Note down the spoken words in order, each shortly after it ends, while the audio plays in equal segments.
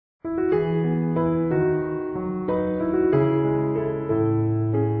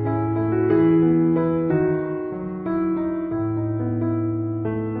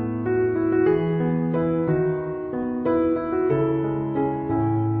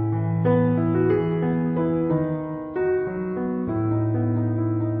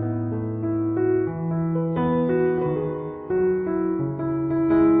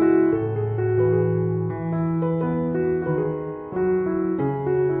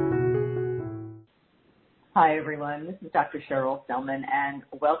Hi, everyone. This is Dr. Cheryl Selman, and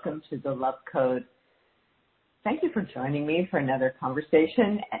welcome to the Love Code. Thank you for joining me for another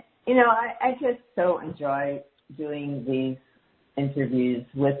conversation. You know, I just so enjoy doing these interviews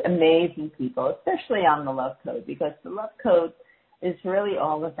with amazing people, especially on the Love Code, because the Love Code is really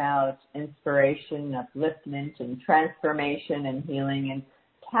all about inspiration, upliftment, and transformation and healing, and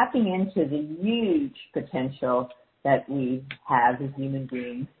tapping into the huge potential that we have as human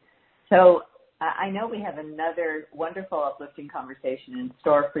beings. So I know we have another wonderful, uplifting conversation in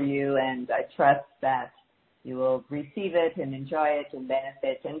store for you, and I trust that you will receive it and enjoy it and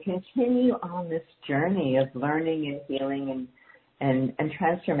benefit and continue on this journey of learning and healing and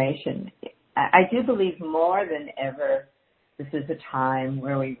transformation. I do believe more than ever this is a time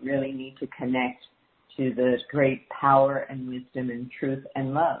where we really need to connect to the great power and wisdom and truth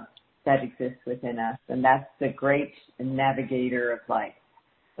and love that exists within us, and that's the great navigator of life.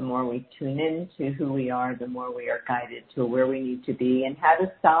 The more we tune in to who we are, the more we are guided to where we need to be and how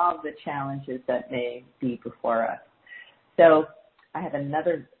to solve the challenges that may be before us. So I have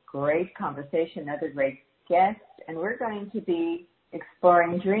another great conversation, another great guest, and we're going to be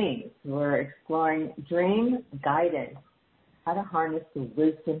exploring dreams. We're exploring dream guidance, how to harness the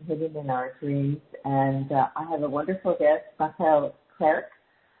wisdom hidden in our dreams. And I have a wonderful guest, Rachel Clark,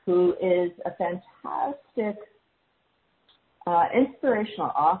 who is a fantastic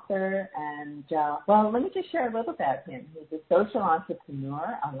inspirational author. And, let me just share a little about him. He's a social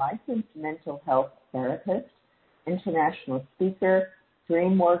entrepreneur, a licensed mental health therapist, international speaker,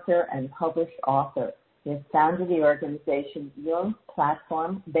 dream worker, and published author. He has founded the organization Jung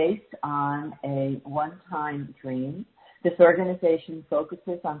Platform based on a one-time dream. This organization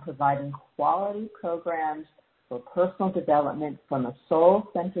focuses on providing quality programs for personal development from a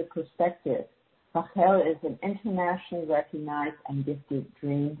soul-centered perspective. Rachel is an internationally recognized and gifted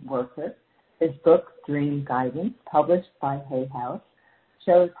dream worker. His book, Dream Guidance, published by Hay House,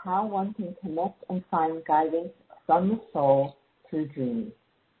 shows how one can connect and find guidance from the soul through dreams.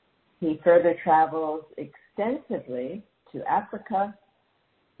 He further travels extensively to Africa,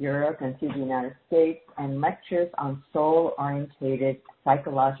 Europe, and to the United States, and lectures on soul-orientated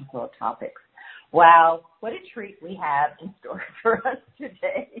psychological topics. Wow, what a treat we have in store for us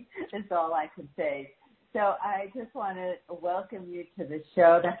today is all I can say. So I just want to welcome you to the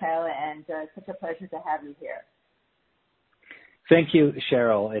show, Rachel, and it's such a pleasure to have you here. Thank you,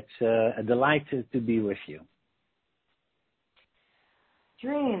 Cheryl. It's a delight to be with you.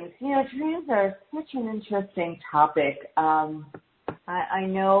 Dreams. You know, dreams are such an interesting topic. I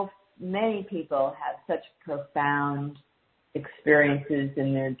know many people have such profound experiences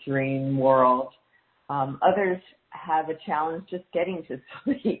in their dream world. Others have a challenge just getting to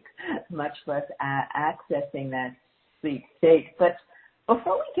sleep, much less accessing that sleep state. But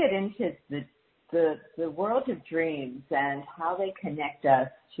before we get into the world of dreams and how they connect us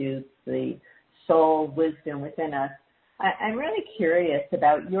to the soul wisdom within us, I'm really curious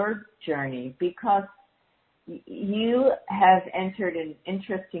about your journey, because you have entered an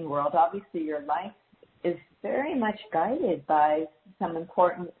interesting world. Obviously, your life is very much guided by some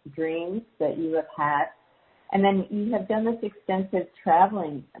important dreams that you have had. And then you have done this extensive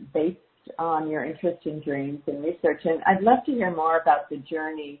traveling based on your interest in dreams and research. And I'd love to hear more about the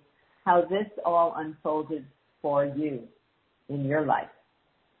journey, how this all unfolded for you in your life.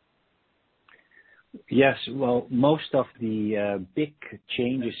 Yes, well, most of the big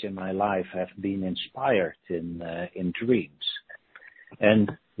changes in my life have been inspired in dreams.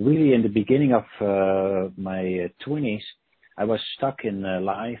 And really, in the beginning of my 20s, I was stuck in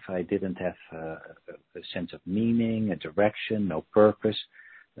life. I didn't have a sense of meaning, a direction, no purpose,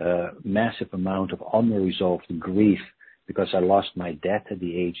 massive amount of unresolved grief because I lost my dad at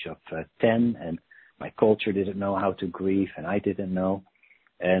the age of 10, and my culture didn't know how to grieve, and I didn't know.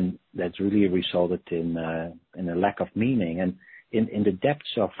 And that really resulted in a lack of meaning. And in the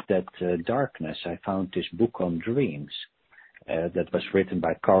depths of that darkness, I found this book on dreams that was written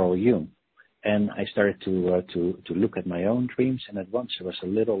by Carl Jung. And I started to look at my own dreams, and at once there was a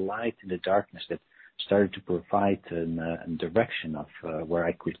little light in the darkness that started to provide a direction of where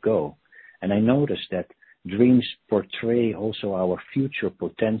I could go. And I noticed that dreams portray also our future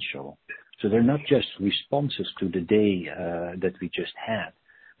potential. So they're not just responses to the day that we just had,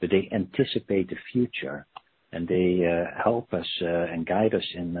 but they anticipate the future, and they help us and guide us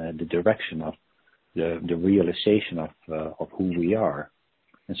in the direction of the realization of who we are.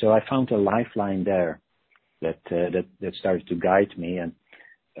 And so I found a lifeline there that started to guide me, and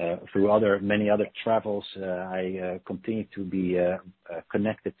through many other travels, I continue to be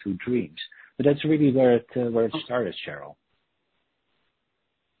connected to dreams. But that's really where it started, Cheryl.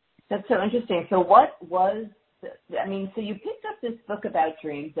 That's so interesting. So what was, so you picked up this book about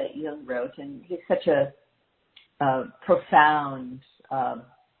dreams that Jung wrote, and he's such a profound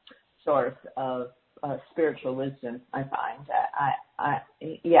source of spiritual wisdom, I find.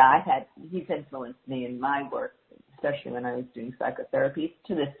 He's influenced me in my work, especially when I was doing psychotherapy,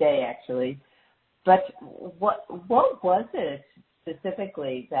 to this day, actually. But what was it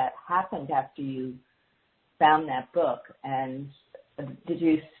specifically that happened after you found that book? And did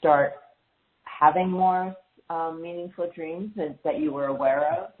you start having more meaningful dreams that you were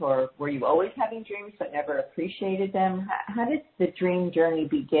aware of, or were you always having dreams but never appreciated them? How did the dream journey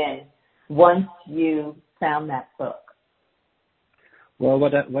begin once you found that book? Well,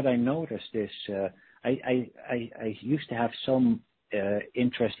 what I noticed is I used to have some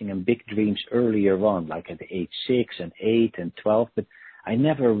interesting and big dreams earlier on, like at age 6 and 8 and 12, but I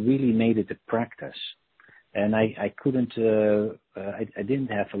never really made it a practice. And I couldn't, I didn't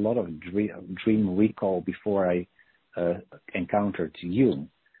have a lot of dream recall before I encountered Jung.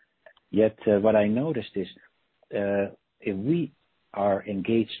 Yet what I noticed is if we are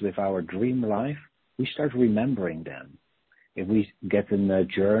engaged with our dream life, we start remembering them. If we get in a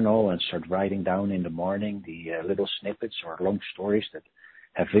journal and start writing down in the morning the little snippets or long stories that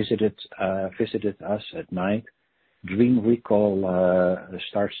have visited us at night, dream recall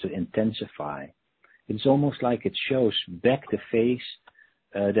starts to intensify. It's almost like it shows back the face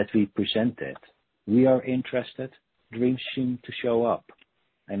that we presented. We are interested. Dreams seem to show up.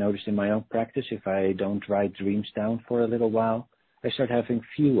 I noticed in my own practice, if I don't write dreams down for a little while, I start having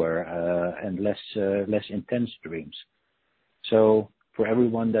fewer and less intense dreams. So for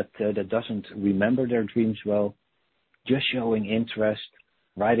everyone that doesn't remember their dreams well, just showing interest,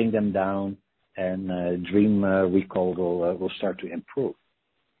 writing them down, and dream recall will start to improve.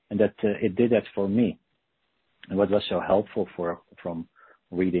 And that it did that for me. And what was so helpful from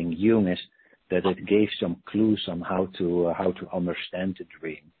reading Jung is that it gave some clues on how to understand the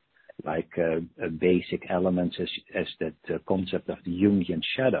dream, like basic elements as that concept of the Jungian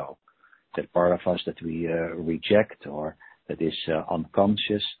shadow, that part of us that we reject or that is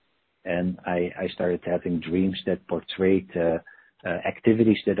unconscious. And I started having dreams that portrayed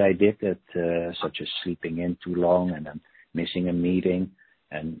activities that I did, that such as sleeping in too long and then missing a meeting,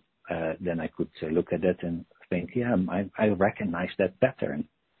 and then I could look at that and think, yeah, I recognize that pattern.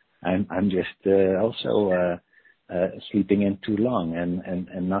 I'm just also sleeping in too long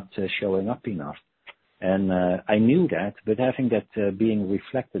and not showing up enough. And I knew that, but having that being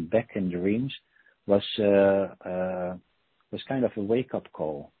reflected back in dreams was kind of a wake-up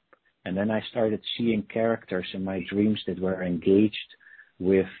call. And then I started seeing characters in my dreams that were engaged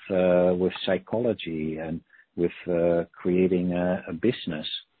with psychology and with creating a business.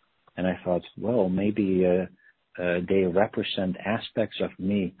 And I thought, well, maybe they represent aspects of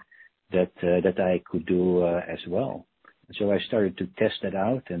me that I could do as well. And so I started to test it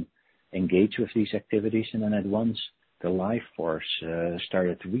out and engage with these activities, and then at once the life force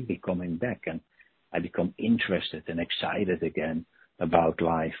started really coming back, and I become interested and excited again about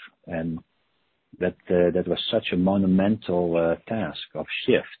life. And that was such a monumental task of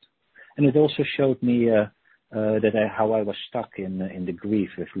shift. And it also showed me how I was stuck in the grief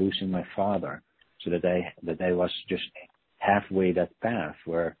with losing my father, so that I was just halfway that path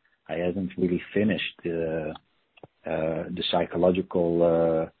where I hadn't really finished the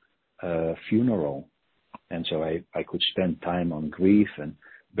psychological funeral. And so I could spend time on grief and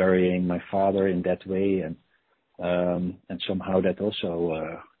burying my father in that way, and somehow that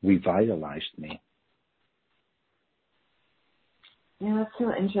also revitalized me. Yeah, that's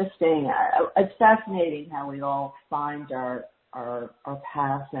so interesting. It's fascinating how we all find our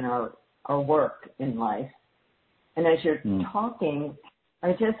paths and our work in life. And as you're talking,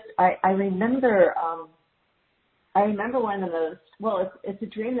 I remember one of those. Well, it's a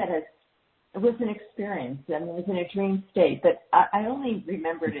dream it was an experience. I mean, it was in a dream state, but I only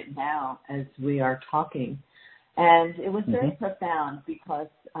remembered it now as we are talking. And it was very profound because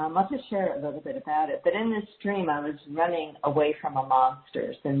I'll just share a little bit about it. But in this dream, I was running away from a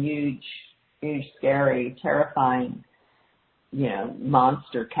monster, some huge, scary, terrifying,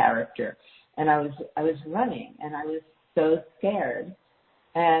 monster character. And I was running, and I was so scared.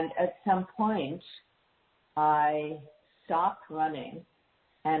 And at some point, I stopped running,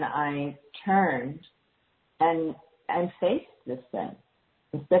 and I turned and faced this thing.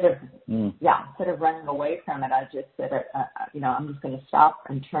 Instead of running away from it, I just said, I'm just going to stop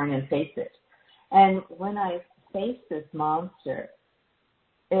and turn and face it. And when I faced this monster,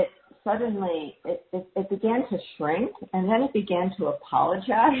 it suddenly it began to shrink, and then it began to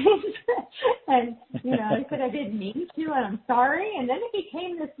apologize. And, I said I didn't mean to, and I'm sorry. And then it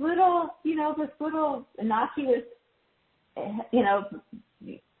became this little innocuous,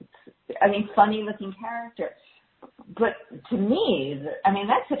 funny looking character. But to me,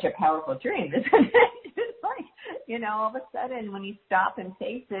 that's such a powerful dream, isn't it? It's like, all of a sudden when you stop and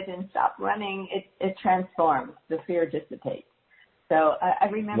face it and stop running, it transforms. The fear dissipates. So I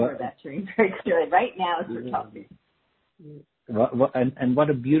remember that dream very clearly right now as we're talking. And what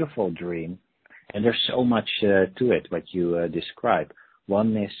a beautiful dream. And there's so much to it, what you describe.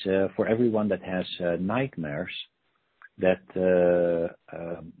 One is for everyone that has nightmares, that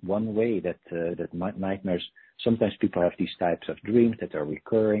one way that nightmares, sometimes people have these types of dreams that are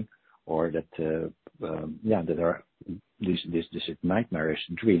recurring, or that that are this nightmarish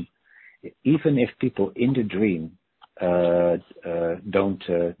dream. Even if people in the dream don't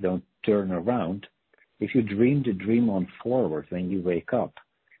turn around, if you dream the dream on forward when you wake up,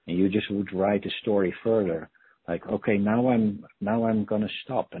 and you just would write the story further, like, okay, now I'm gonna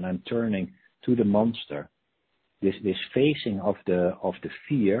stop and I'm turning to the monster. This facing of the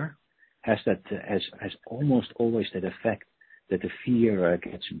fear has almost always that effect that the fear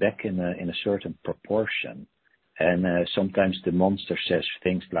gets back in a certain proportion, and sometimes the monster says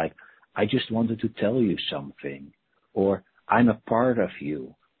things like, "I just wanted to tell you something," or "I'm a part of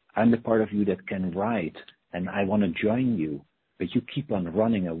you. I'm the part of you that can write, and I want to join you, but you keep on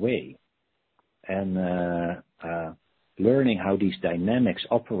running away." And learning how these dynamics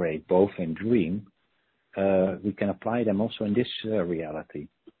operate both in dream, we can apply them also in this reality.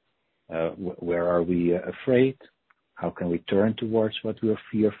 Where are we afraid? How can we turn towards what we are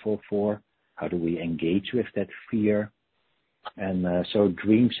fearful for? How do we engage with that fear? And so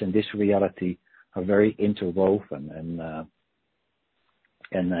dreams in this reality are very interwoven,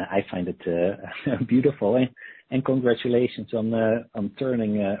 and I find it beautiful. And congratulations on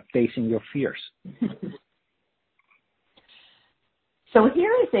facing your fears. So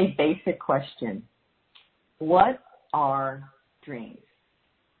here is a basic question: what are dreams?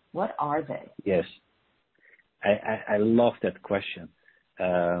 What are they? Yes, I love that question,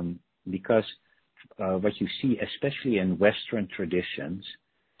 because what you see, especially in Western traditions,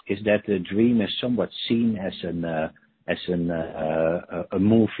 is that the dream is somewhat seen as a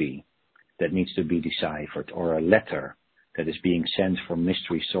movie that needs to be deciphered, or a letter that is being sent from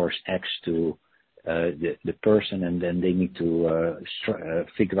mystery source X to the person, and then they need to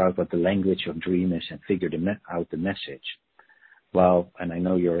figure out what the language of dream is and figure out the message. Well, and I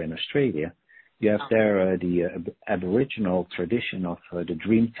know you're in Australia, you have there the Aboriginal tradition of the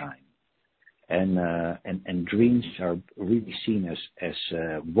dream time, and dreams are really seen as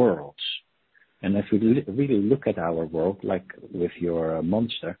worlds. And if we really look at our world, like with your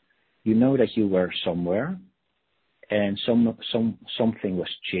monster, you know that you were somewhere, and something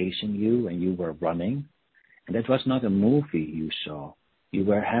was chasing you, and you were running, and that was not a movie you saw. You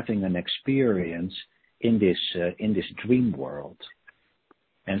were having an experience in this dream world.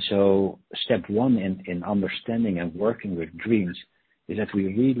 And so step one in understanding and working with dreams is that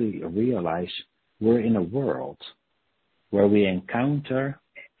we really realize we're in a world where we encounter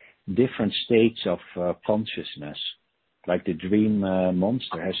different states of consciousness. Like the dream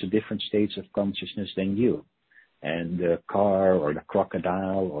monster has a different states of consciousness than you. And the car or the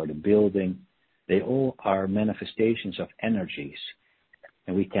crocodile or the building, they all are manifestations of energies.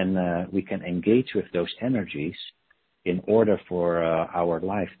 And we can engage with those energies in order for our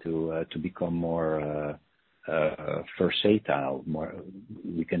life to become more versatile, more,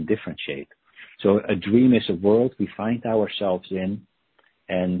 we can differentiate. So a dream is a world we find ourselves in,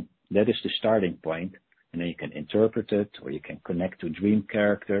 and that is the starting point. And then you can interpret it, or you can connect to dream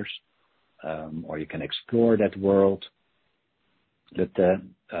characters, or you can explore that world. But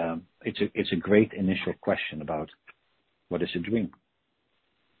it's a great initial question about what is a dream.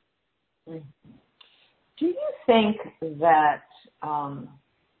 Do you think that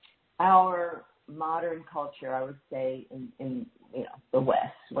our modern culture, I would say in the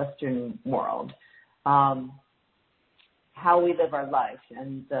Western world, how we live our life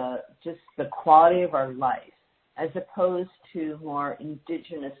and just the quality of our life, as opposed to more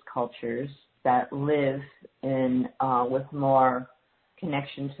indigenous cultures that live in with more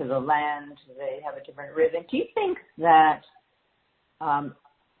connection to the land, they have a different rhythm. Do you think that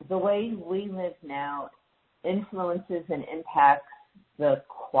the way we live now influences and impacts the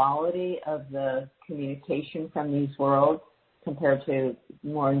quality of the communication from these worlds compared to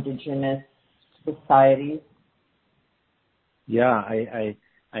more indigenous societies? Yeah, I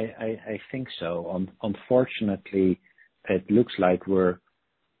think so. Unfortunately, it looks like we're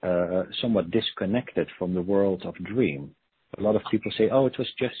somewhat disconnected from the world of dream. A lot of people say, "Oh, it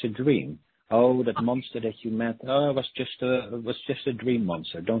was just a dream. Oh, that monster that you met, oh, it was just a dream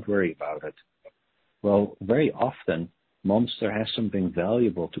monster. Don't worry about it." Well, very often, monster has something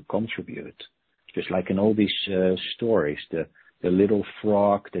valuable to contribute. Just like in all these stories, the little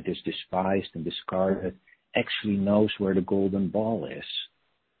frog that is despised and discarded actually knows where the golden ball is.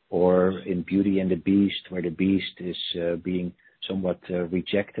 Or in Beauty and the Beast, where the beast is being somewhat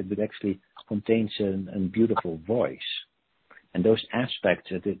rejected, but actually contains a beautiful voice. And those aspects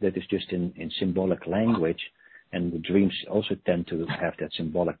that is just in symbolic language, and the dreams also tend to have that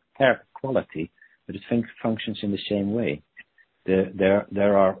symbolic quality, but it functions in the same way.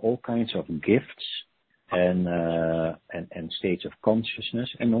 There are all kinds of gifts and states of consciousness,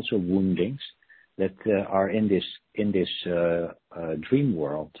 and also woundings that are in this dream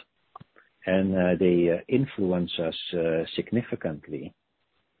world, and they influence us significantly.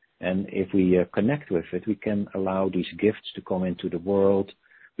 And if we connect with it, we can allow these gifts to come into the world.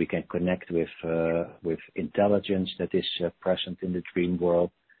 We can connect with intelligence that is present in the dream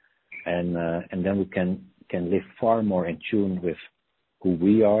world, and then we can live far more in tune with who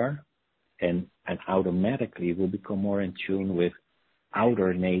we are, and automatically we'll become more in tune with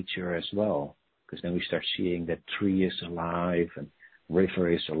outer nature as well, because then we start seeing that tree is alive and river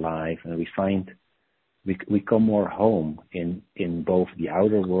is alive, and we find we come more home in both the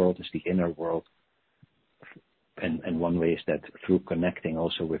outer world as the inner world, and one way is that through connecting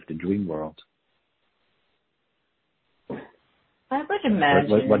also with the dream world. I would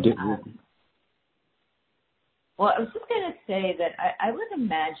imagine. Well, I was just going to say that I would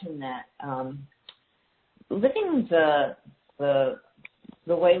imagine that living the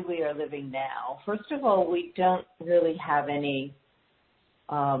way we are living now, first of all, we don't really have any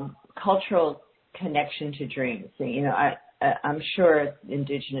cultural connection to dreams. You know, I'm sure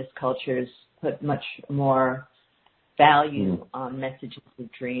indigenous cultures put much more value on messages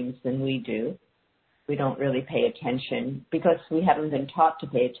of dreams than we do. We don't really pay attention because we haven't been taught to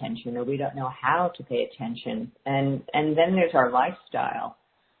pay attention, or we don't know how to pay attention. And then there's our lifestyle,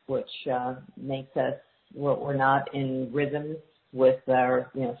 which makes us, we're not in rhythms with our,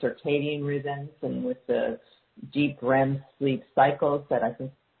 circadian rhythms and with the deep REM sleep cycles that I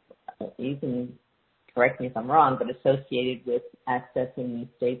think you can correct me if I'm wrong, but associated with accessing these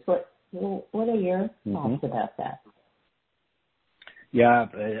states. What are your thoughts about that? Yeah,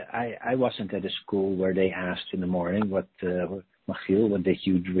 I wasn't at a school where they asked in the morning, Michiel, what did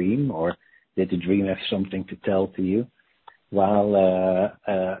you dream? Or did the dream have something to tell to you? While,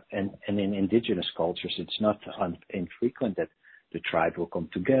 and in indigenous cultures, it's not infrequent that the tribe will come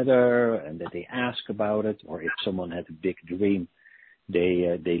together and that they ask about it, or if someone had a big dream,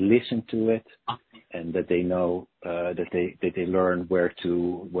 they listen to it, and that they know, that they learn where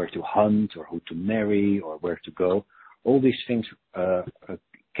to hunt, or who to marry, or where to go. All these things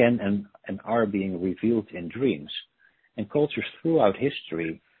can and are being revealed in dreams. And cultures throughout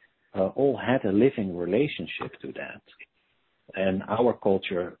history all had a living relationship to that. And our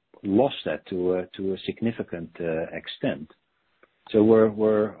culture lost that to a significant extent. So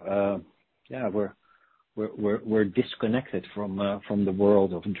we're disconnected from the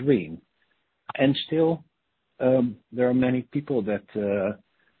world of dream. And still, there are many people that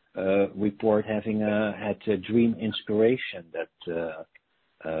report having had a dream inspiration, that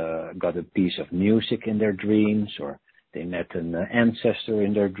got a piece of music in their dreams, or they met an ancestor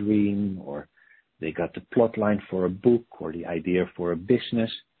in their dream, or they got the plot line for a book or the idea for a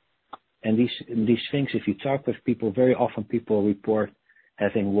business. And these things, if you talk with people, very often people report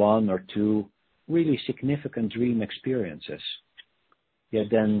having one or two really significant dream experiences. Yet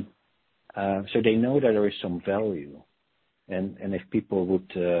then, so they know that there is some value. And if people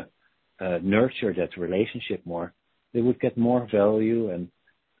would nurture that relationship more, they would get more value and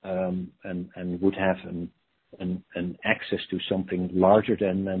would have an access to something larger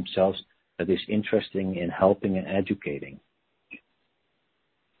than themselves that is interesting in helping and educating.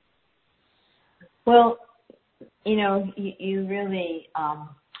 Well, you really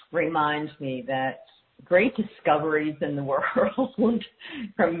remind me that great discoveries in the world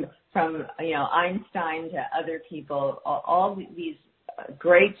from Einstein to other people, all these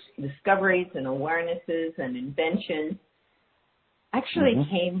great discoveries and awarenesses and inventions actually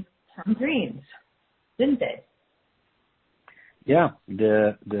came from dreams, didn't they? Yeah,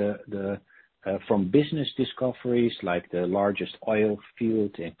 the from business discoveries, like the largest oil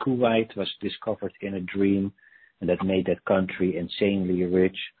field in Kuwait was discovered in a dream, and that made that country insanely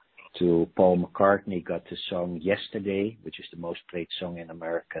rich, to Paul McCartney got the song Yesterday, which is the most played song in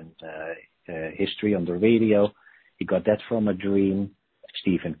American history on the radio. He got that from a dream.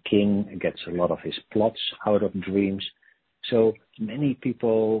 Stephen King gets a lot of his plots out of dreams. So many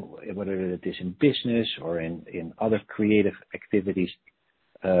people, whether it is in business or in other creative activities,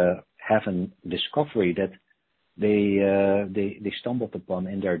 have a discovery that they stumbled upon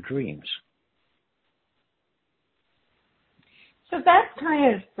in their dreams. So that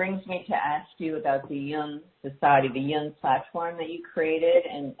kind of brings me to ask you about the Jung Society, the Jung platform that you created,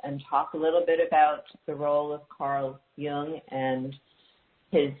 and talk a little bit about the role of Carl Jung and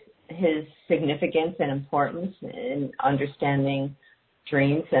his significance and importance in understanding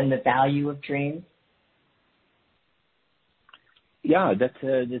dreams and the value of dreams. Yeah,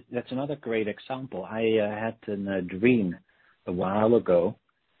 that's another great example. I had a dream a while ago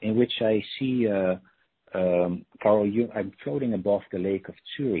in which I see Carl Jung. I'm floating above the lake of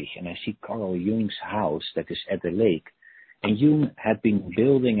Zurich, and I see Carl Jung's house that is at the lake. And Jung had been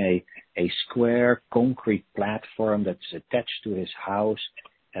building a square concrete platform that's attached to his house,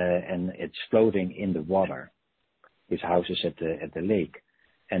 and it's floating in the water. His house is at the lake.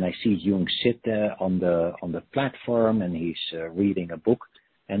 And I see Jung sit there on the platform, and he's reading a book.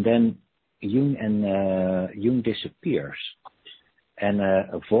 And then Jung disappears, and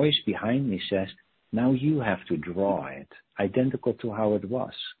a voice behind me says, "Now you have to draw it, identical to how it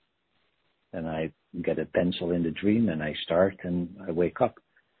was." And I get a pencil in the dream, and I start, and I wake up.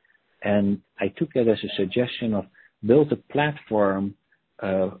 And I took that as a suggestion of build a platform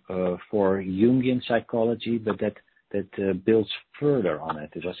for Jungian psychology, but that builds further on it.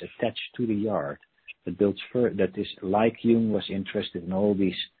 It was attached to the yard. It builds that is like Jung was interested in all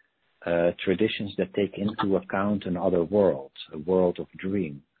these traditions that take into account another world, a world of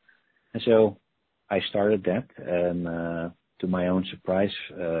dream. And so I started that, and to my own surprise,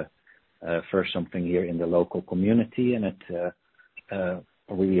 first something here in the local community, and it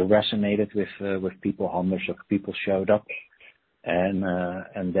really resonated with people. Hundreds of people showed up. And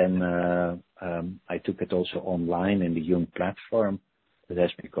then I took it also online in the Jung platform. It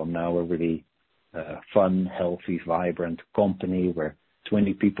has become now a really fun, healthy, vibrant company where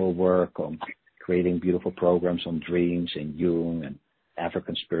 20 people work on creating beautiful programs on dreams and Jung and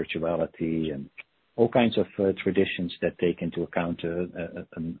African spirituality and all kinds of traditions that take into account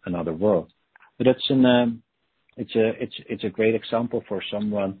another world. But it's a great example for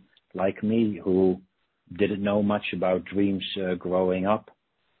someone like me who didn't know much about dreams growing up,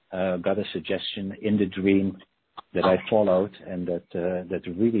 got a suggestion in the dream that I followed, and that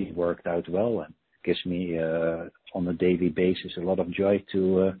really worked out well and gives me on a daily basis a lot of joy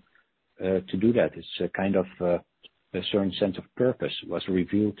to do that. It's a kind of a certain sense of purpose was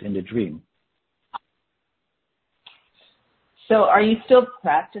revealed in the dream. So are you still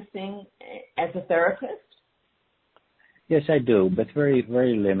practicing as a therapist? Yes, I do, but very,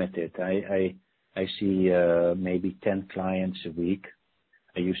 very limited. I see maybe 10 clients a week.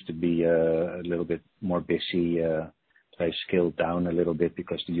 I used to be a little bit more busy. So I scaled down a little bit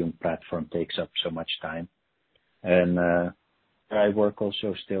because the Jung platform takes up so much time. And I work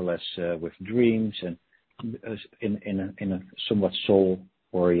also still as with dreams and in a somewhat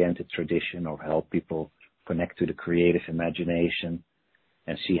soul-oriented tradition, or help people connect to the creative imagination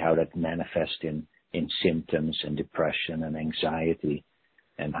and see how that manifests in symptoms and depression and anxiety,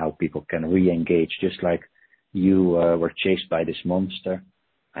 and how people can re-engage. Just like you were chased by this monster,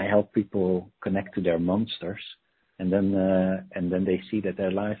 I help people connect to their monsters, and then they see that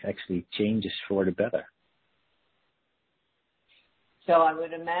their life actually changes for the better. So I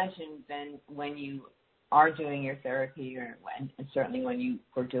would imagine then when you are doing your therapy, and certainly when you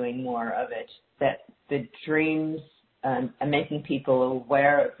were doing more of it, that the dreams and making people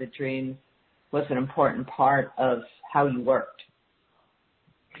aware of the dreams was an important part of how you worked.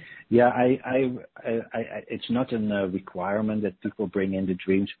 Yeah, it's not a requirement that people bring in the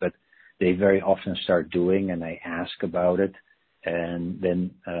dreams, but they very often start doing, and I ask about it. And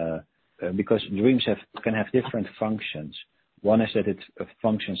then, because dreams can have different functions. One is that it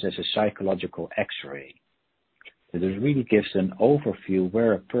functions as a psychological X-ray. That it really gives an overview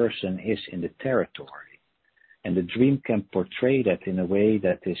where a person is in the territory. And the dream can portray that in a way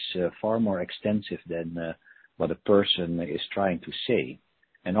that is far more extensive than what a person is trying to say.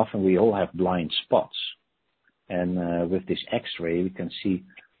 And often we all have blind spots. And with this X-ray, we can see,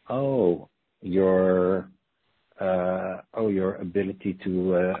 your ability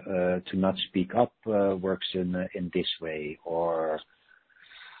to not speak up works in this way, or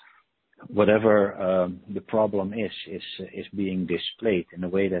whatever the problem is being displayed in a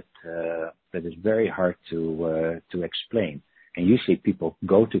way that is very hard to explain. And usually people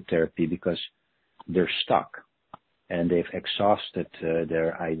go to therapy because they're stuck and they've exhausted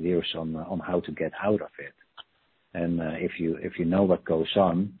their ideas on how to get out of it. And if you know what goes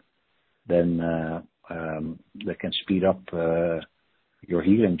on, then that can speed up your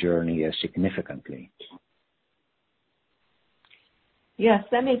healing journey significantly. Yes,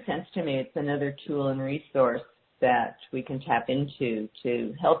 that makes sense to me. It's another tool and resource that we can tap into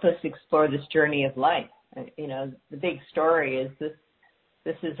to help us explore this journey of life. You know, the big story is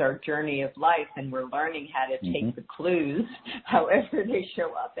this is our journey of life, and we're learning how to take the clues, however they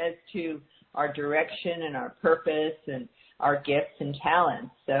show up, as to our direction and our purpose and our gifts and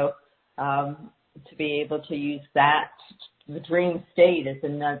talents. So to be able to use that, the dream state, as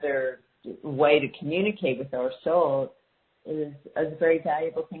another way to communicate with our soul is a very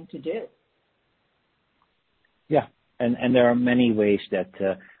valuable thing to do. Yeah, and there are many ways that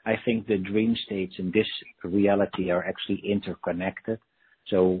I think the dream states in this reality are actually interconnected.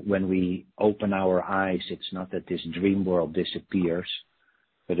 So when we open our eyes, it's not that this dream world disappears,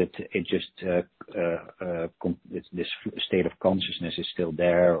 but it just this state of consciousness is still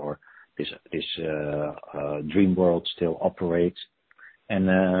there, or this dream world still operates,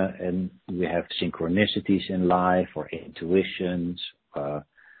 and we have synchronicities in life or intuitions,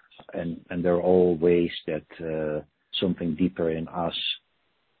 and they're all ways that something deeper in us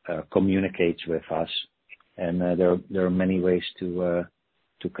communicates with us, and there are many ways to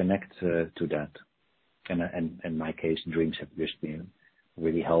connect to that. And in my case, dreams have just been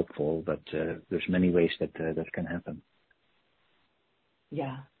really helpful, but there's many ways that can happen.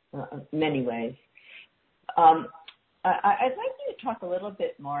 Yeah, many ways. I'd like you to talk a little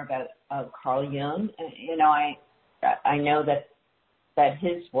bit more about Carl Jung. You know, I know that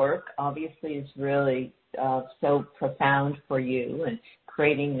his work obviously is really so profound for you and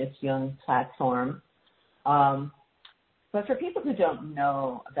creating this Jung platform. But for people who don't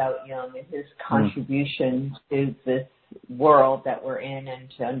know about Jung and his contribution to this world that we're in and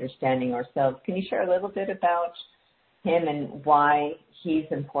to understanding ourselves, can you share a little bit about him and why he's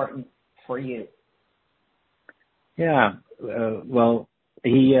important for you? Yeah, well,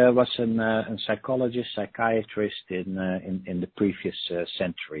 he was a psychologist, psychiatrist in the previous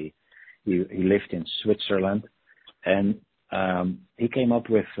century. He lived in Switzerland, and he came up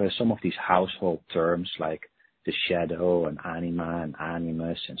with some of these household terms like the shadow and anima and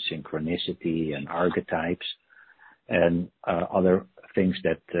animus and synchronicity and archetypes, and other things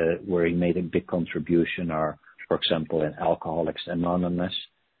that where he made a big contribution are, for example, in Alcoholics Anonymous,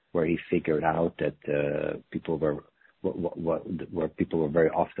 where he figured out that people were where people were very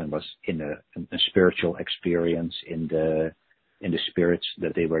often was in a spiritual experience in the spirits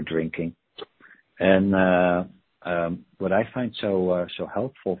that they were drinking. And what I find so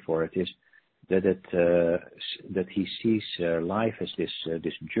helpful for it is that he sees life as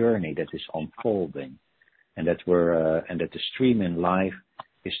this journey that is unfolding, and that the stream in life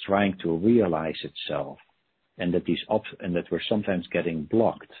is trying to realize itself, and that we're sometimes getting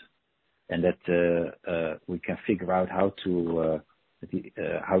blocked, and that we can figure out how to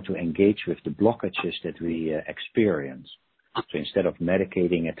engage with the blockages that we experience. So instead of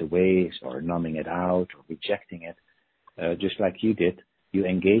medicating it away or numbing it out or rejecting it, just like you did, you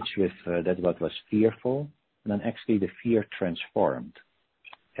engage with that what was fearful, and then actually the fear transformed.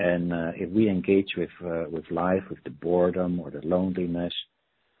 And if we engage with life, with the boredom or the loneliness,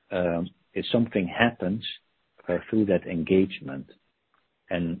 if something happens through that engagement,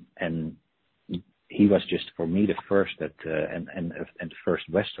 and he was just for me the first that and the first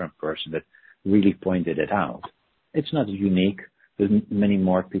Western person that really pointed it out. It's not unique. There's many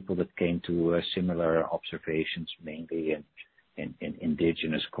more people that came to similar observations, mainly in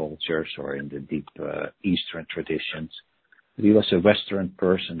indigenous cultures or in the deep Eastern traditions. But he was a Western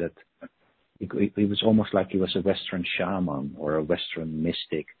person that he was almost like he was a Western shaman or a Western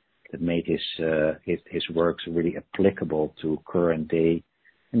mystic that made his works really applicable to current day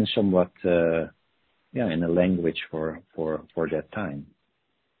in a somewhat in a language for that time.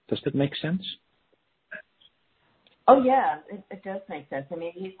 Does that make sense? Oh yeah, it does make sense. I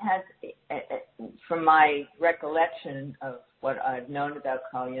mean, he's had, from my recollection of what I've known about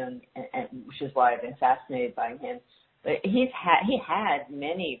Carl Jung, and which is why I've been fascinated by him, but he had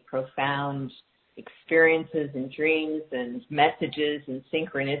many profound experiences and dreams and messages and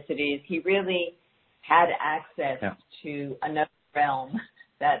synchronicities. He really had access to another realm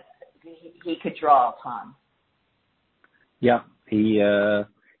that he could draw upon. Yeah, he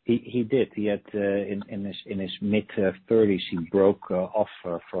did. He had in his mid 30s he broke off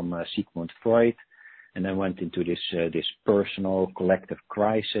from Sigmund Freud, and then went into this personal collective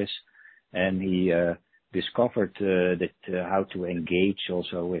crisis, and he discovered that how to engage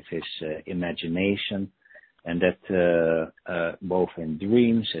also with his imagination, and that both in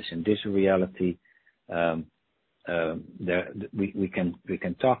dreams as in this reality, we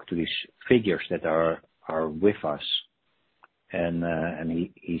can talk to these figures that are with us, and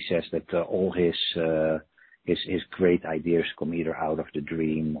he says that all his great ideas come either out of the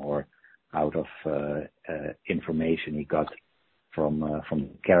dream or out of information he got from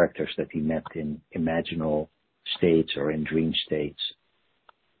characters that he met in imaginal states or in dream states.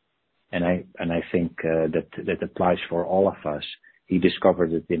 And I think that applies for all of us. He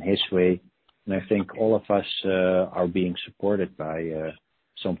discovered it in his way, and I think all of us are being supported by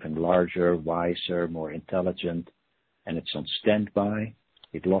something larger, wiser, more intelligent, and it's on standby.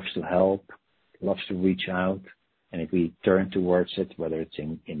 It loves to help, it loves to reach out, and if we turn towards it, whether it's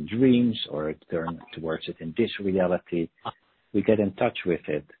in dreams or turn towards it in this reality, we get in touch with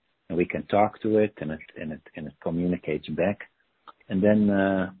it, and we can talk to it, and it communicates back, and then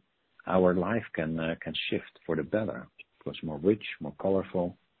our life can shift for the better. It was more rich, more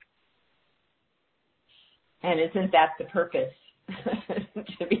colorful. And isn't that the purpose?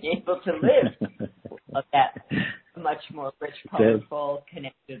 To be able to live that much more rich, colorful,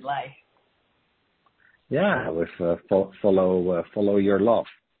 connected life. Yeah, with follow your love,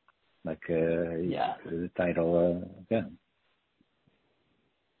 like the title. Yeah.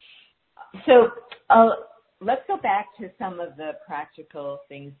 So let's go back to some of the practical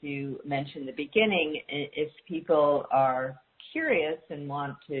things you mentioned at the beginning. If people are curious and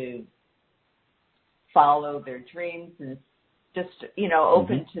want to follow their dreams and just,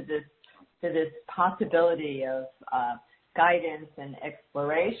 open to this possibility of guidance and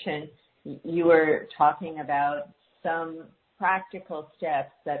exploration, you were talking about some practical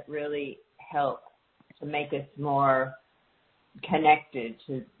steps that really help to make us more connected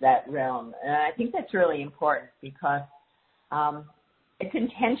to that realm. And I think that's really important because it's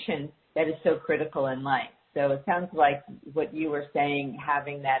intention that is so critical in life. So it sounds like what you were saying,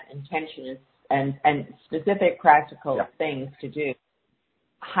 having that intention and specific practical things to do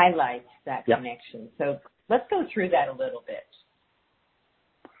highlights that connection. So let's go through that a little bit.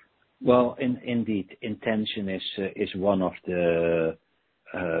 Well, indeed, intention is one of the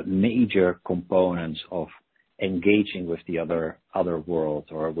major components of engaging with the other world,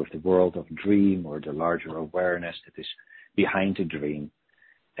 or with the world of dream, or the larger awareness that is behind the dream.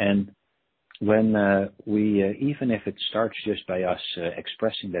 And when we, even if it starts just by us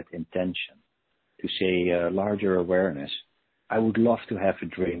expressing that intention, to say larger awareness, I would love to have a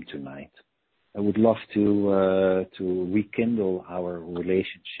dream tonight. I would love to rekindle our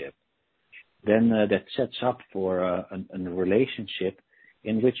relationship. Then that sets up for a relationship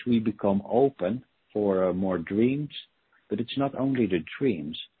in which we become open for more dreams. But it's not only the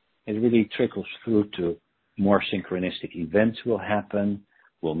dreams. It really trickles through to more synchronistic events will happen.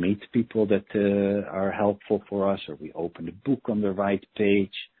 We'll meet people that are helpful for us, or we open the book on the right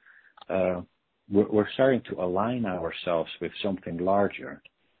page. We're starting to align ourselves with something larger.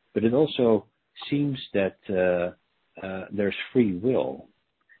 But it also seems that there's free will.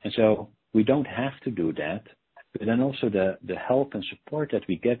 And so we don't have to do that. But then also the help and support that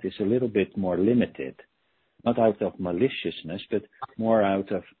we get is a little bit more limited. Not out of maliciousness, but more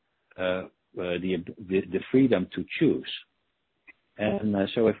out of the freedom to choose. And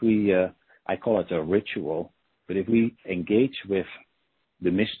so if we, I call it a ritual, but if we engage with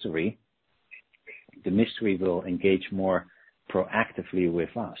the mystery will engage more proactively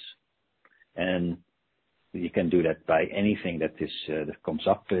with us. And you can do that by anything that comes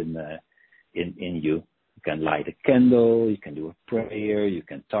up in you. You can light a candle, you can do a prayer, you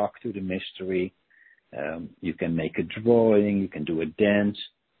can talk to the mystery, you can make a drawing, you can do a dance,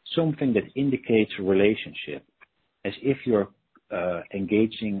 something that indicates a relationship, as if you're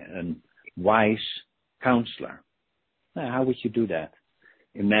engaging a wise counselor. Now, how would you do that?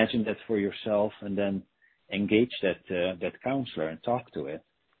 Imagine that for yourself, and then engage that counselor and talk to it.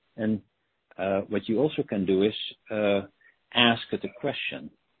 And what you also can do is ask it a question.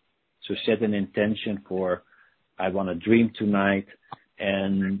 So set an intention for, I want to dream tonight,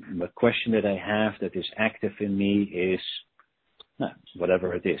 and the question that I have that is active in me is,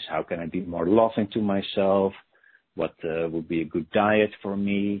 whatever it is. How can I be more loving to myself? What would be a good diet for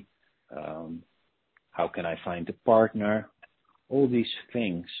me? How can I find a partner? All these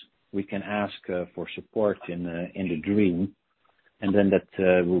things we can ask for support in the dream, and then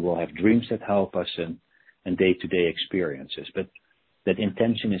that we will have dreams that help us in day-to-day experiences. But that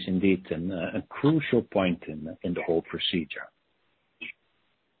intention is indeed a crucial point in the whole procedure.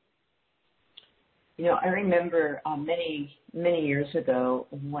 I remember many years ago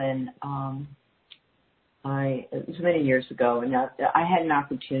when it was many years ago, and I had an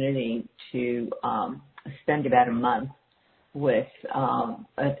opportunity to spend about a month with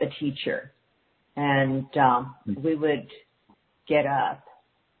a teacher, and we would get up.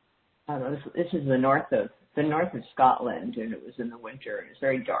 This is the north of Scotland, and it was in the winter, and it was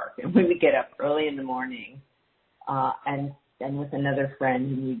very dark. And we would get up early in the morning, and with another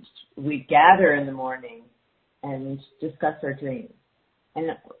friend, and we'd gather in the morning and discuss our dreams.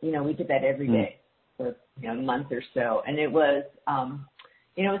 And we did that every day for a month or so, and it was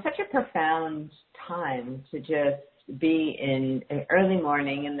it was such a profound time to just be in an early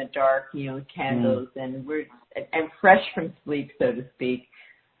morning in the dark, with candles, and fresh from sleep, so to speak,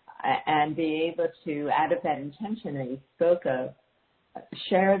 and be able to, out of that intention that you spoke of,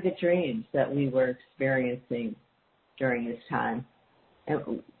 share the dreams that we were experiencing during this time,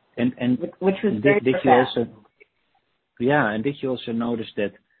 which was very profound. And did you also notice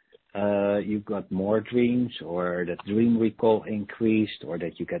that you got more dreams, or that dream recall increased, or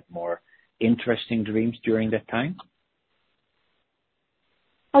that you get more interesting dreams during that time?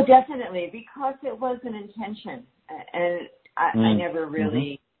 Oh, definitely, because it was an intention, and I never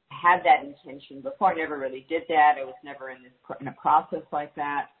really had that intention before. I never really did that. I was never in a process like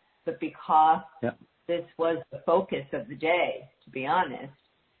that. But because this was the focus of the day, to be honest,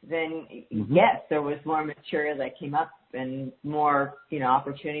 then yes, there was more material that came up and more,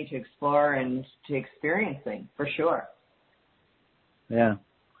 opportunity to explore and to experience things, for sure. Yeah,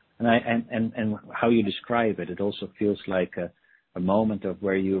 and how you describe it, it also feels like a moment of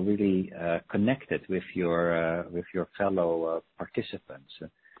where you really connected with your fellow participants, a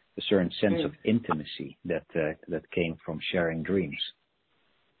certain sense of intimacy that came from sharing dreams.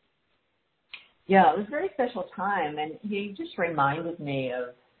 Yeah, it was a very special time, and he just reminded me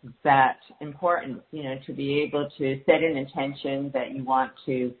of that importance, to be able to set an intention that you want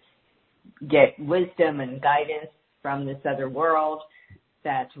to get wisdom and guidance from this other world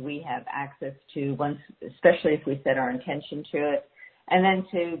that we have access to, once, especially if we set our intention to it, and then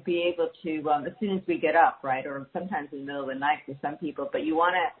to be able to, as soon as we get up, right, or sometimes in the middle of the night for some people, but you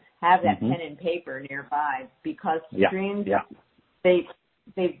want to have that pen and paper nearby, because dreams, they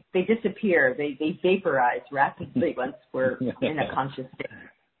disappear, they vaporize rapidly once we're in a conscious state.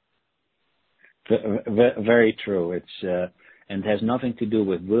 Very true. It's and it has nothing to do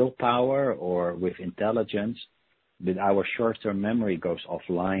with willpower or with intelligence, but our short-term memory goes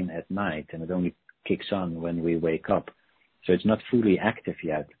offline at night, and it only kicks on when we wake up. So it's not fully active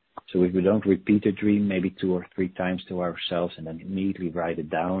yet. So if we don't repeat a dream maybe 2 or 3 times to ourselves and then immediately write it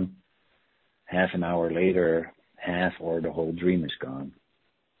down, half an hour later, half or the whole dream is gone.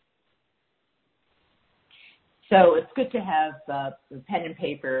 So it's good to have pen and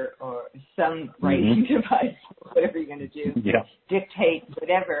paper or some writing device, whatever you're going to do, dictate,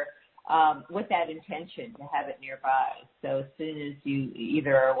 whatever, with that intention to have it nearby. So as soon as you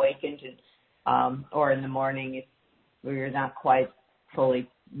either are awakened or in the morning, where you're not quite fully,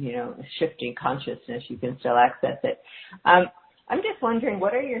 shifting consciousness, you can still access it. I'm just wondering,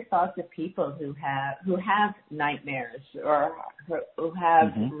 what are your thoughts of people who have nightmares or who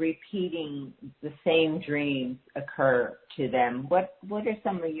have repeating the same dreams occur to them? What are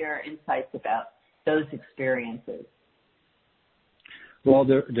some of your insights about those experiences? Well,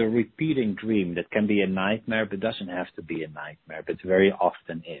 the repeating dream, that can be a nightmare, but doesn't have to be a nightmare, but very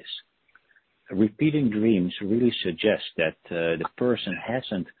often is. Repeating dreams really suggest that the person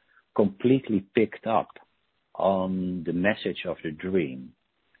hasn't completely picked up on the message of the dream,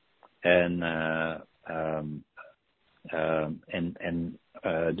 and the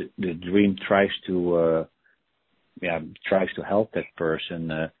dream tries to help that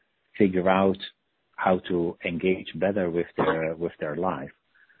person figure out how to engage better with their life.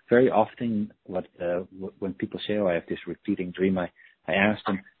 Very often, when people say, "Oh, I have this repeating dream," I ask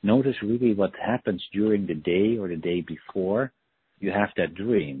them, notice really what happens during the day or the day before you have that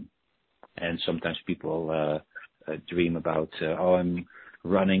dream. And sometimes people dream about, I'm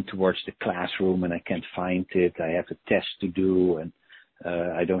running towards the classroom and I can't find it. I have a test to do and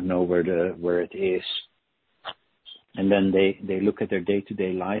I don't know where it is. And then they look at their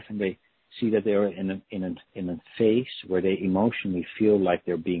day-to-day life and they see that they're in a phase where they emotionally feel like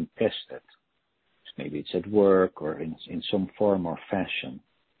they're being tested. Maybe it's at work or in some form or fashion.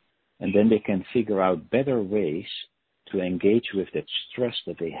 And then they can figure out better ways to engage with that stress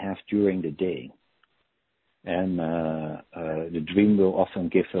that they have during the day. And the dream will often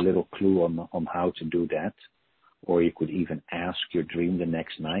give a little clue on how to do that. Or you could even ask your dream the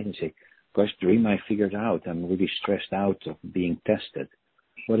next night and say, "Gosh, dream, I figured out. I'm really stressed out of being tested.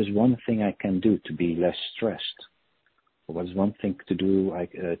 What is one thing I can do to be less stressed? Or what is one thing to do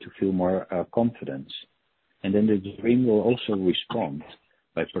to feel more confidence?" And then the dream will also respond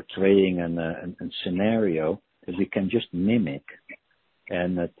by portraying a scenario that we can just mimic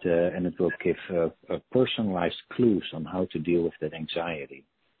and it will give personalized clues on how to deal with that anxiety.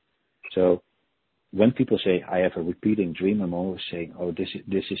 So when people say, I have a repeating dream, I'm always saying, oh, this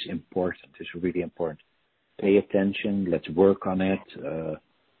is important. This is really important. Pay attention. Let's work on it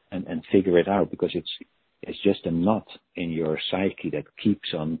and figure it out, because it's just a knot in your psyche that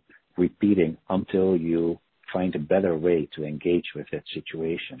keeps on repeating until you find a better way to engage with that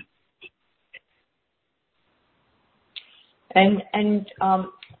situation. And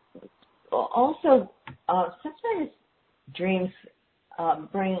also, sometimes dreams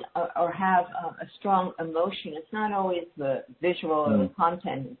bring or have a strong emotion. It's not always the visual or the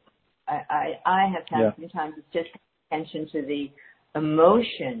content. I have had sometimes it's just attention to the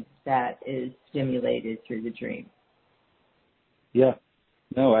emotion that is stimulated through the dream. Yeah.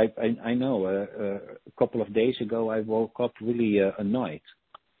 No, I know. A couple of days ago, I woke up really annoyed.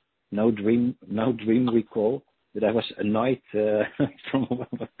 No dream recall, but I was annoyed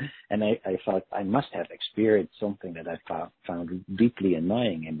and I thought I must have experienced something that I found deeply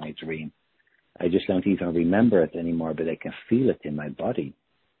annoying in my dream. I just don't even remember it anymore, but I can feel it in my body.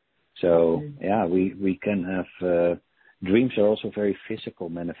 So we can have dreams are also very physical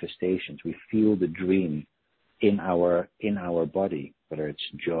manifestations. We feel the dream in our body, whether it's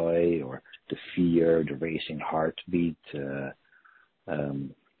joy or the fear, the racing heartbeat,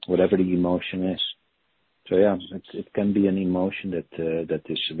 whatever the emotion is. So it can be an emotion that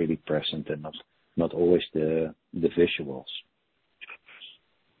is really present and not always the visuals.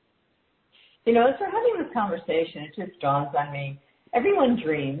 You know, as we're having this conversation, it just dawns on me, everyone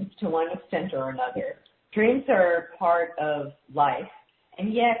dreams to one extent or another. Dreams are part of life,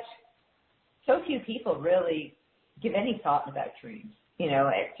 and yet so few people really give any thought about dreams,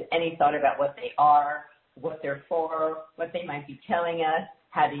 any thought about what they are, what they're for, what they might be telling us,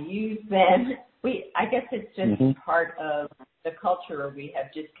 how to use them. I guess it's just part of the culture where we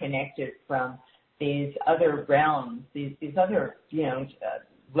have disconnected from these other realms, these other,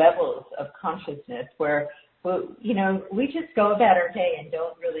 levels of consciousness where, we just go about our day and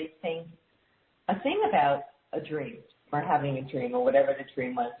don't really think a thing about a dream or having a dream or whatever the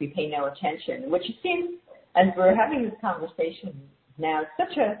dream was. We pay no attention, which seems, as we're having this conversation now,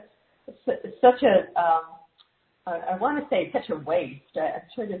 I want to say such a waste. I'm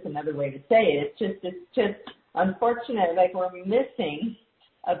sure there's another way to say it. It's just unfortunate. Like we're missing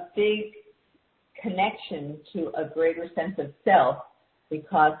a big connection to a greater sense of self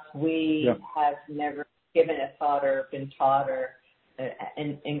because we have never given a thought or been taught or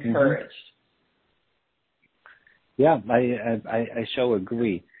encouraged. Yeah, I so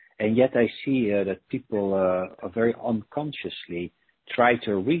agree. And yet I see that people are very unconsciously try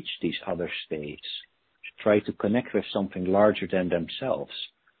to reach these other states, try to connect with something larger than themselves,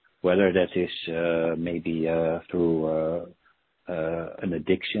 whether that is maybe through an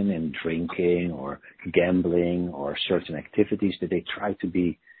addiction in drinking or gambling or certain activities that they try to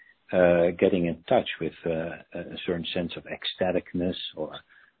be getting in touch with a certain sense of ecstaticness or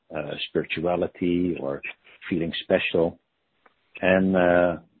spirituality or feeling special. And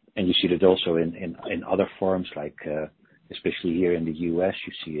you see that also in other forms, like especially here in the U.S.,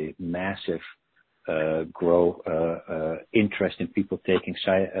 you see a massive interest in people taking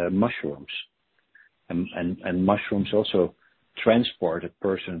mushrooms. And mushrooms also transport a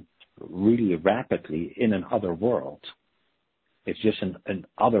person really rapidly in another world. It's just an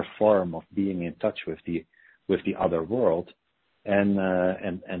other form of being in touch with the other world, and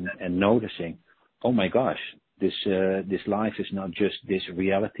noticing, oh my gosh, this life is not just this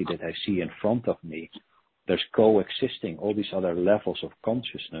reality that I see in front of me. There's coexisting all these other levels of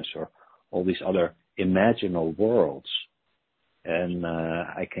consciousness or all these other imaginal worlds, and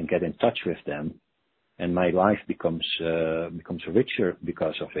I can get in touch with them, and my life becomes richer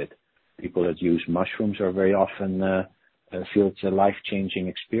because of it. People that use mushrooms are very often feel it's a life-changing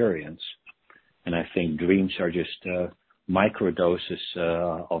experience, and I think dreams are just microdoses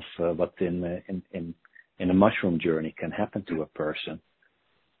of what in a mushroom journey can happen to a person.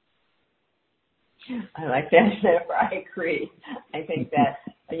 I like that metaphor. I agree. I think that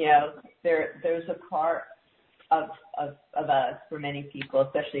there's a part of us, for many people,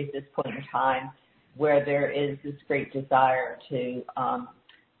 especially at this point in time, where there is this great desire to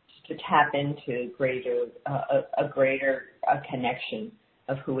tap into a greater connection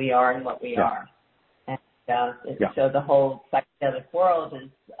of who we are and what we are. And so the whole psychedelic world is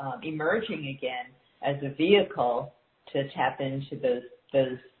emerging again as a vehicle to tap into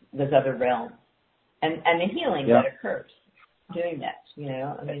those other realms and the healing that occurs doing that.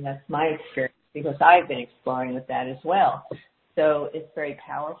 That's my experience because I've been exploring with that as well. So it's a very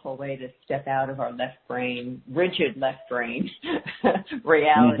powerful way to step out of our left brain, rigid left brain,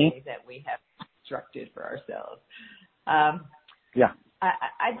 reality that we have constructed for ourselves. Yeah.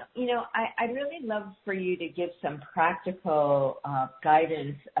 I'd really love for you to give some practical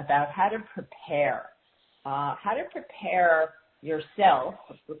guidance about how to prepare yourself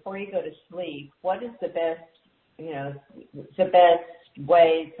before you go to sleep. What is the best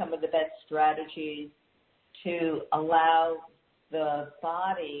way, some of the best strategies to allow the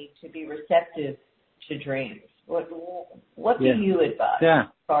body to be receptive to dreams? What do you advise as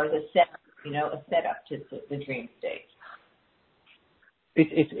far as a setup to the dream state?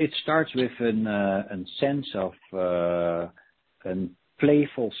 It starts with a sense of a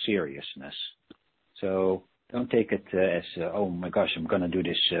playful seriousness. So don't take it as, oh my gosh, I'm going to do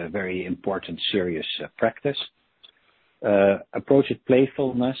this very important, serious practice. Approach it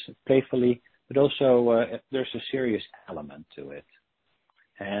playfully, but also there's a serious element to it.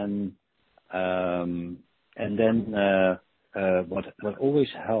 And then what always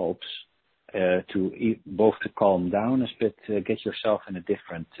helps both to calm down is to get yourself in a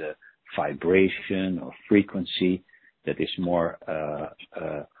different vibration or frequency that is more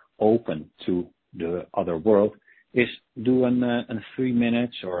open to the other world, is do a 3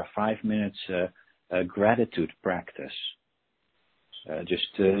 minutes or a 5 minutes gratitude practice.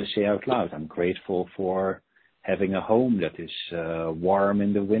 Just say out loud, I'm grateful for having a home that is warm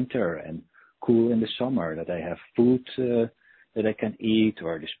in the winter and cool in the summer, that I have food that I can eat,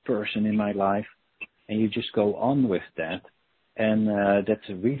 or this person in my life. And you just go on with that. And that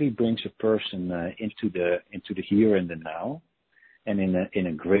really brings a person into the here and the now, and in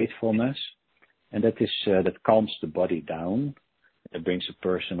a gratefulness. And that calms the body down. It brings a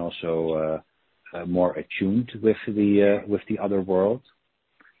person also more attuned with the other world,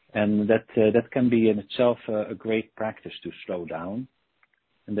 and that can be in itself a great practice to slow down.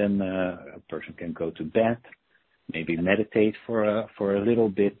 And then a person can go to bed, maybe meditate for a little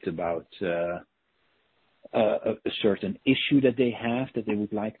bit about a certain issue that they have that they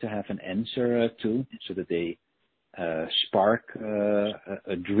would like to have an answer to, so that they spark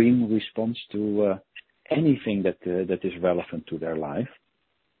a dream response to anything that is relevant to their life.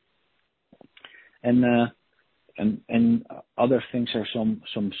 And other things are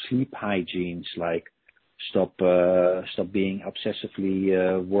some sleep hygienes, like stop being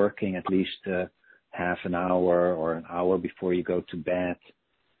obsessively working at least half an hour or an hour before you go to bed.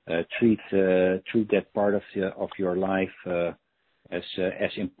 Treat that part of your life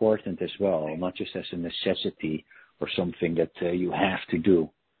as important as well, not just as a necessity or something that you have to do,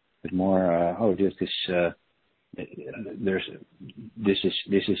 but more this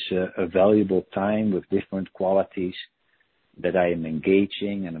is a valuable time with different qualities that I am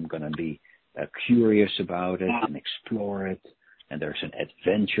engaging, and I'm going to be curious about it and explore it. And there's an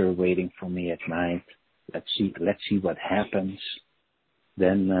adventure waiting for me at night. Let's see what happens.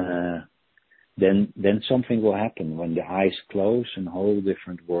 Then something will happen when the eyes close, and a whole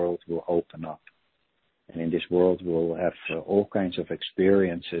different world will open up. And in this world, we'll have all kinds of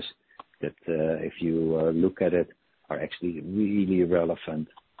experiences that, if you look at it, are actually really relevant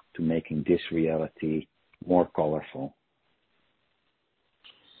to making this reality more colorful.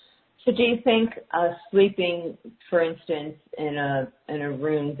 So do you think sleeping, for instance, in a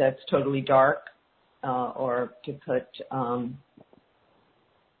room that's totally dark, or to put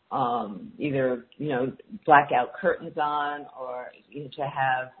either blackout curtains on, or to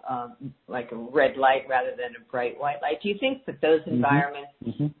have like a red light rather than a bright white light, do you think that those environments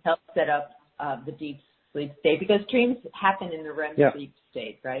help set up the deep sleep state? Because dreams happen in the REM sleep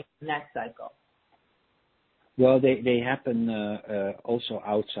state, right? In that cycle. Well, they happen also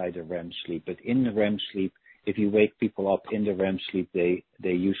outside the REM sleep, but in the REM sleep, if you wake people up in the REM sleep, they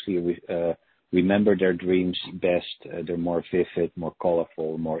usually remember their dreams best. They're more vivid, more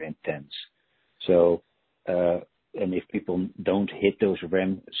colorful, more intense. So, and if people don't hit those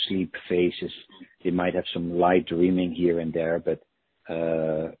REM sleep phases, they might have some light dreaming here and there, but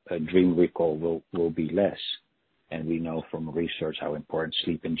a dream recall will be less. And we know from research how important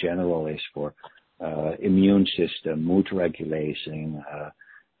sleep in general is for immune system, mood regulation,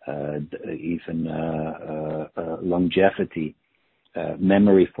 even longevity,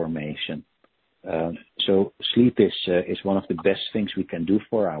 memory formation. So sleep is one of the best things we can do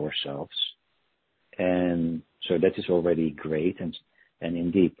for ourselves, and so that is already great. And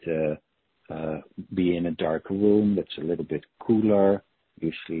indeed, be in a dark room that's a little bit cooler,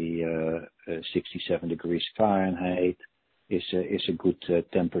 usually 67 degrees Fahrenheit is a good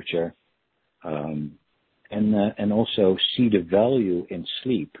temperature. And also see the value in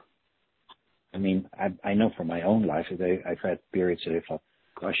sleep. I mean, I know from my own life that I've had periods that I thought,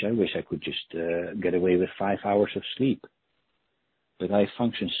 gosh, I wish I could just get away with 5 hours of sleep. but I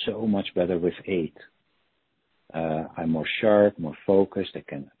function so much better with 8. I'm more sharp, more focused. I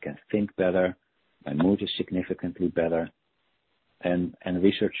can think better. My mood is significantly better. And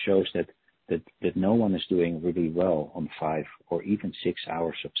research shows that no one is doing really well on 5 or even 6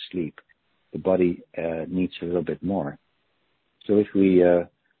 hours of sleep. The body needs a little bit more. So if we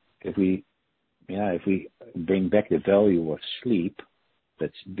bring back the value of sleep,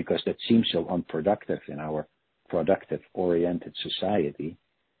 that's because that seems so unproductive in our productive-oriented society.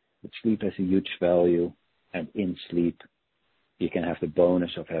 But sleep has a huge value, and in sleep, you can have the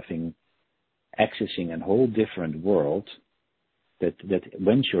bonus of accessing a whole different world. That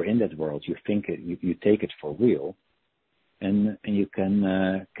once you're in that world, you think you take it for real, and you can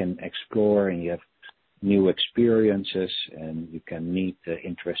explore, and you have new experiences, and you can meet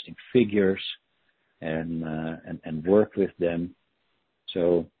interesting figures, and work with them.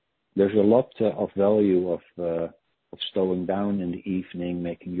 So there's a lot of value of slowing down in the evening,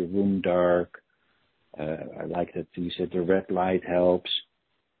 making your room dark. I like that you said the red light helps.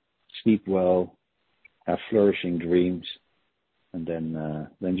 Sleep well, have flourishing dreams, and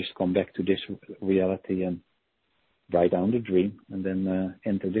then just come back to this reality and write down the dream, and then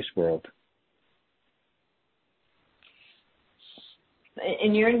enter this world.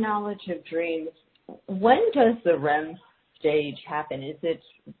 In your knowledge of dreams, when does the REM stage happen? Is it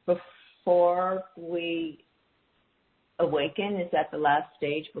before we awaken? Is that the last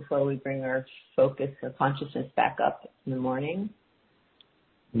stage before we bring our focus or consciousness back up in the morning?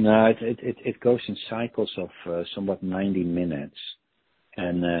 No, it goes in cycles of somewhat 90 minutes,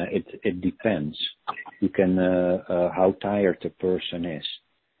 and it depends. You can how tired the person is.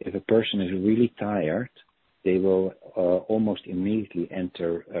 If a person is really tired, they will almost immediately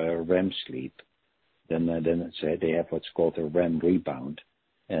enter REM sleep. Then say they have what's called a REM rebound,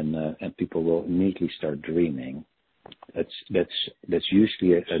 and people will immediately start dreaming. That's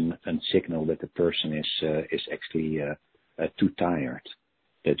usually a signal that the person is actually too tired.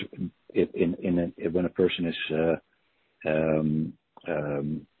 That when a person is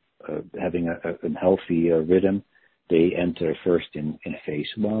having a healthy rhythm, they enter first in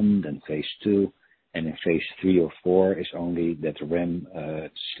phase 1, then phase 2, and in phase 3 or 4 is only that REM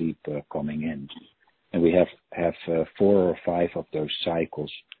sleep coming in. And we have 4 or 5 of those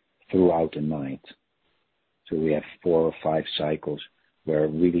cycles throughout the night. So we have 4 or 5 cycles where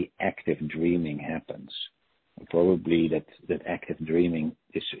really active dreaming happens. And probably that active dreaming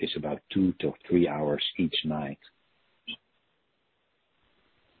is about 2 to 3 hours each night.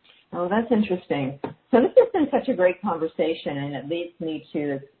 Oh, that's interesting. So this has been such a great conversation, and it leads me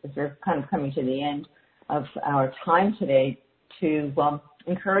to, as we're kind of coming to the end of our time today, to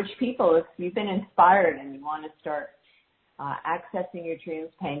encourage people, if you've been inspired and you want to start accessing your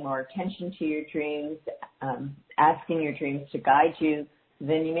dreams, paying more attention to your dreams, asking your dreams to guide you,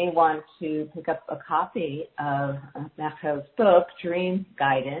 then you may want to pick up a copy of Marcel's book, Dream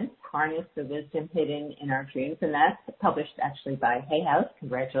Guidance, Harness the Wisdom Hidden in Our Dreams, and that's published actually by Hay House.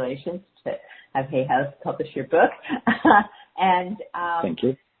 Congratulations to have Hay House publish your book. And thank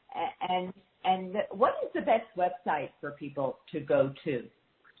you. And what is the best website for people to go to?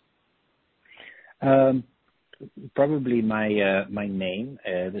 Probably my name.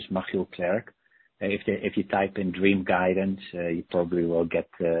 This is Michiel Klerk. If you type in Dream Guidance, you probably will get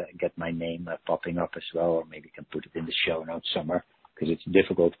my name popping up as well, or maybe you can put it in the show notes somewhere because it's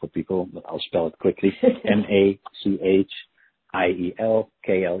difficult for people. But I'll spell it quickly: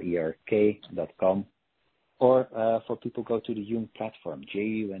 MACHIELKLERK.com. Or for people, go to the Jung platform,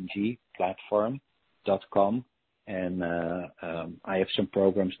 JUNG platform.com, and I have some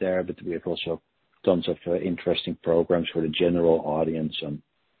programs there, but we have also tons of interesting programs for the general audience on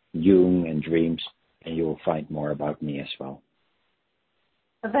Jung and dreams, and you will find more about me as well.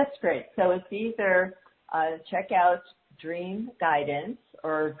 Well, that's great. So it's either check out Dream Guidance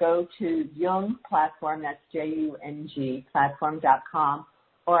or go to Jung platform, that's JUNG platform.com,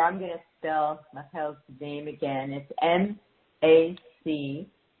 or I'm going to spell Michiel's name again. It's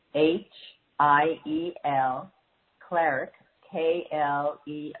MACHIEL Klerk,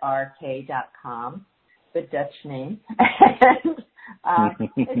 KLERK.com, the Dutch name.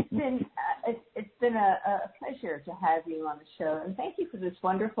 And it's been a pleasure to have you on the show, and thank you for this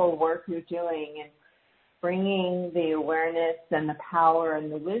wonderful work you're doing and bringing the awareness and the power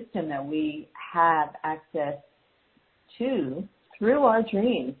and the wisdom that we have access to through our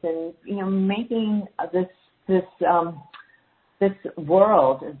dreams, and making this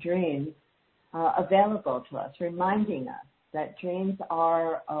world of dreams available to us, reminding us that dreams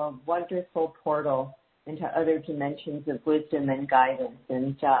are a wonderful portal into other dimensions of wisdom and guidance.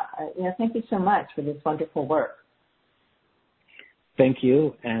 And thank you so much for this wonderful work. Thank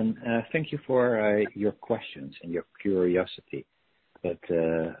you, and thank you for your questions and your curiosity. That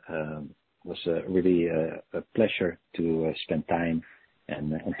was really a pleasure to spend time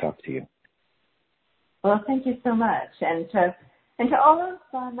and talk to you. Well, thank you so much. And to all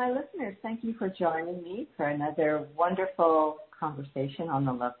of my listeners, thank you for joining me for another wonderful conversation on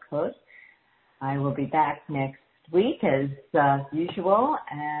the Love Code. I will be back next week as usual.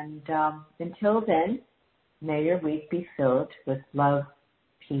 And until then, may your week be filled with love,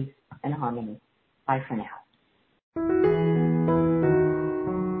 peace, and harmony. Bye for now.